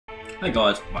Hey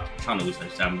guys, welcome back to the channel. So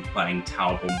today I'm playing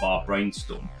Tower Bombarde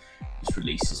Brainstorm. This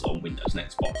releases on Windows and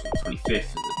Xbox on the 25th.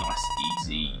 It's a nice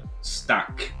easy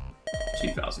stack,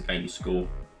 2000 game score.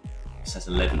 It has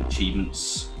 11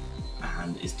 achievements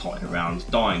and is tied around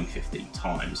dying 15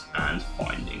 times and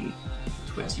finding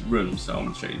 20 rooms. So I'm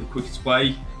going to show you the quickest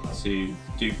way to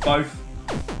do both.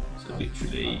 So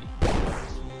literally, you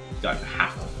don't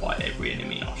have to fight every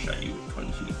enemy. I'll show you which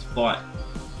ones you need to fight.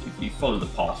 If you follow the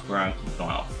path around, keep an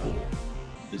eye out for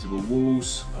visible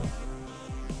walls.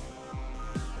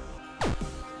 I'm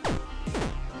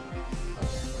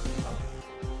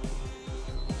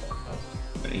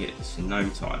going to get this in no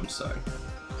time, so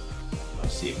I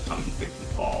see them coming thick and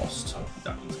fast. You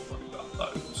don't need to worry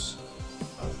about those.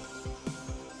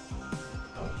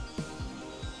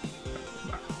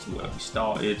 Back up to where we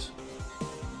started.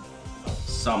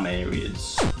 Some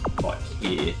areas, like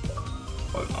here,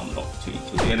 won't unlock until you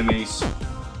kill the enemies, so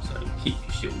keep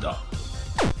your shield up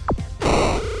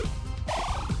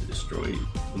to destroy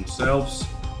themselves.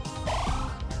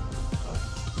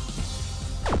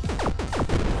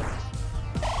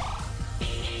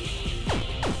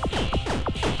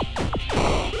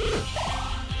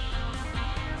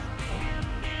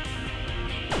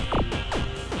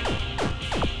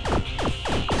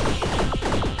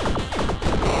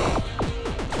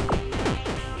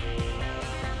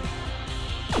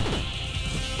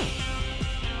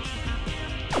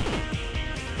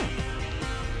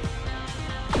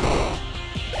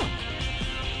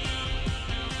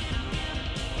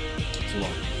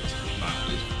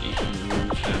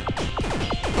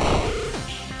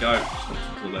 Go, it's not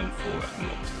until then for it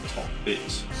unlocks the top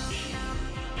bit.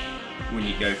 When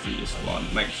you go through this one,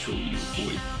 make sure you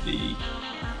avoid the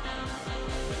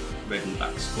red and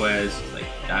black squares as they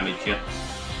can damage you.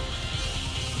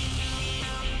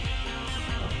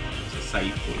 There's a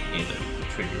save point here that will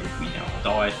trigger if we now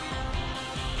die.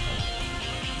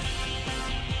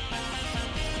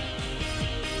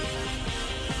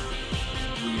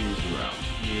 Wheels around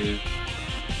here.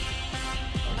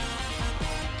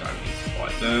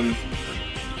 Them,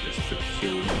 just put the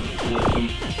shield on all of them.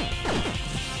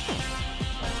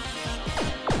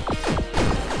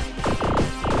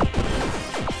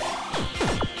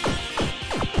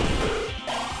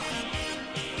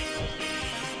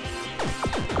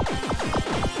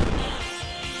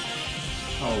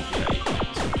 Okay,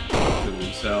 kill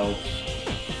themselves.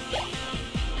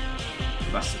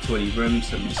 That's the 20 rooms,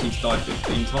 so we just need to die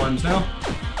 15 times now.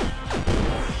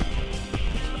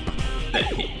 Let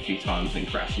it hit a few times and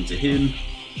crash into him.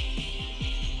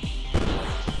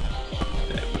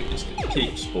 Then we're just going to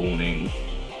keep spawning,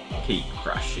 keep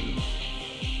crashing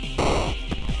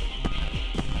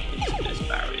into this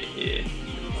barrier here.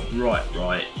 Right.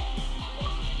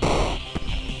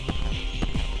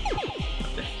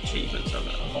 The achievements are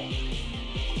going to pop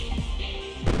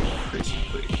pretty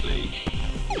quickly.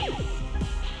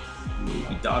 We'll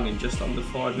be done in just under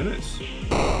 5 minutes.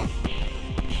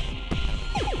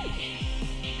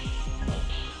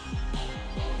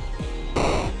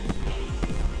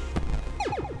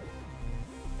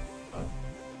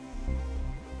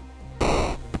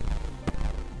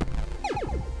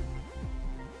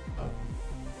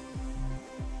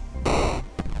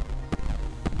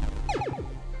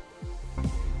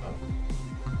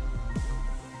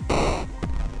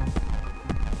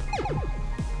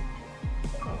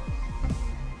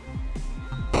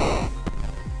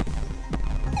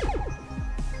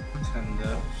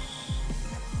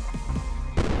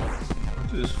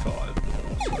 Just 5 more,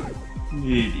 so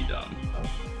nearly done.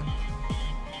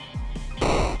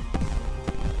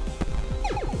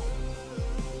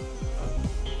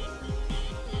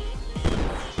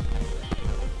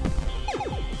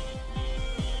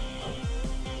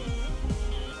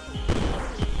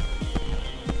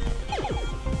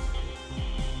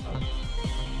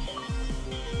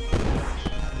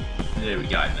 There we go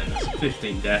then, that's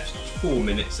 15 deaths, 4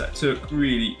 minutes that took,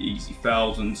 really easy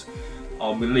thousands.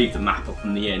 I'm going to leave the map up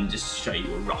on the end just to show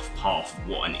you a rough path of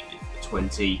what I needed for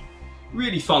 20.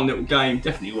 Really fun little game,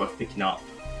 definitely worth picking up.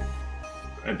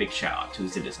 And a big shout out to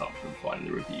Zilla's Hub for finding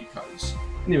the review codes.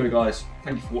 Anyway guys,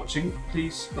 thank you for watching.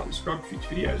 Please like and subscribe for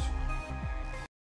future videos.